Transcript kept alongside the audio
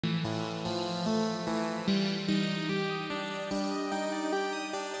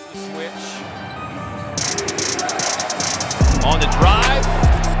On the drive,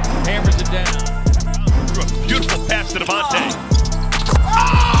 hammers it down. Beautiful pass to Devontae.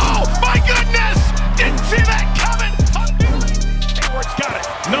 Oh, my goodness! Didn't see that coming! Hayward's got it.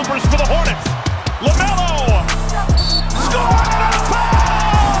 Numbers for the Hornets. LaMelo! Scored and a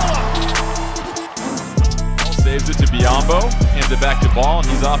foul! Saves it to Biyombo, hands it back to Ball, and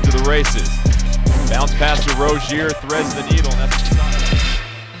he's off to the races. Bounce pass to Rozier, threads the needle, and that's the stop.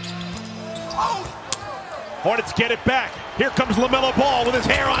 Hornets get it back. Here comes LaMelo Ball with his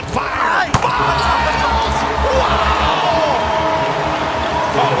hair on fire. Balls! Wow!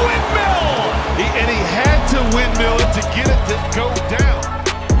 A windmill! And he had to windmill it to get it to go down.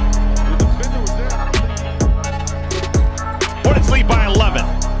 The defender was there. Hornets lead by 11.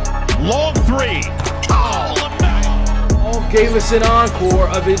 Long three. Oh, LaMelo! Ball gave us an encore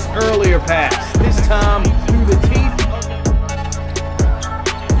of his earlier pass. This time through the teeth.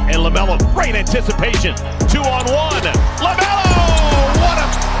 And LaMelo, great anticipation. 2-on-1. LaMelo! What a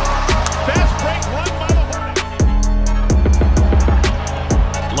fast break run by the Hornets.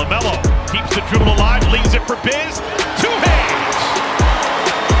 LaMelo keeps the dribble alive, leaves it for Biz. Two hands.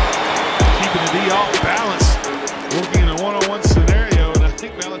 Keeping the D off balance. Working in a one-on-one scenario, and I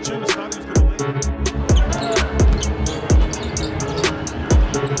think Valanciunas thought he was going to lead.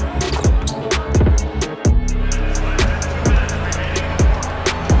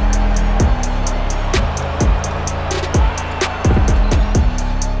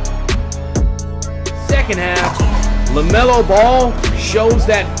 Second half, LaMelo Ball shows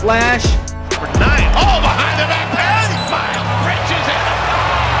that flash. For 9. Oh, behind the back pass. Miles Bridges in the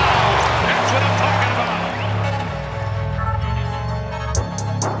foul. That's what I'm talking about.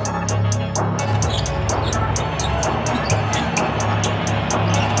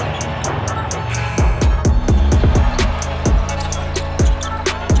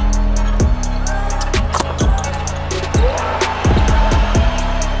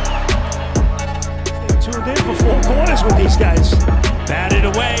 Tuned in for 4 quarters with these guys. Batted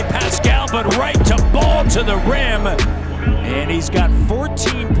away, Pascal, but right to Ball to the rim. And he's got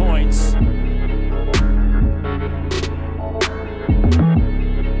 14 points.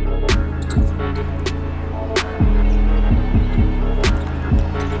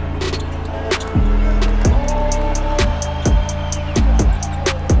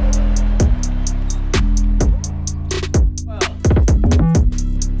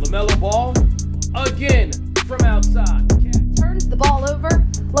 LaMelo Ball again from outside. Turns the ball over.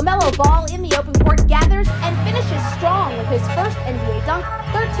 LaMelo Ball in the open court gathers and finishes strong with his first NBA dunk.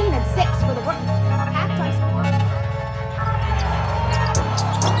 13 and 6 for the rookie. Halftime score.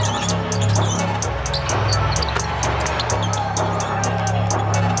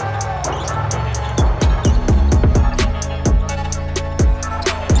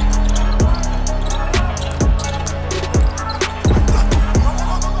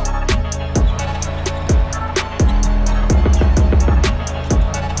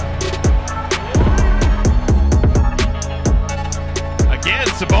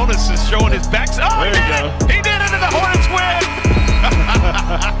 Sabonis is showing his back. Oh, there you go. He did it, and the Hornets win.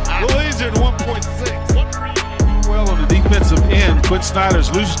 Well, he's at 1.6. Well, on the defensive end, Quinn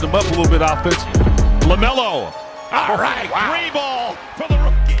Snyder's loosened them up a little bit offensively. LaMelo. All right, wow. 3-ball for the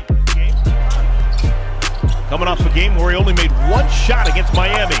rookie. Coming off a game where he only made one shot against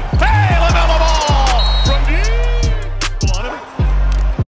Miami. Hey, LaMelo Ball!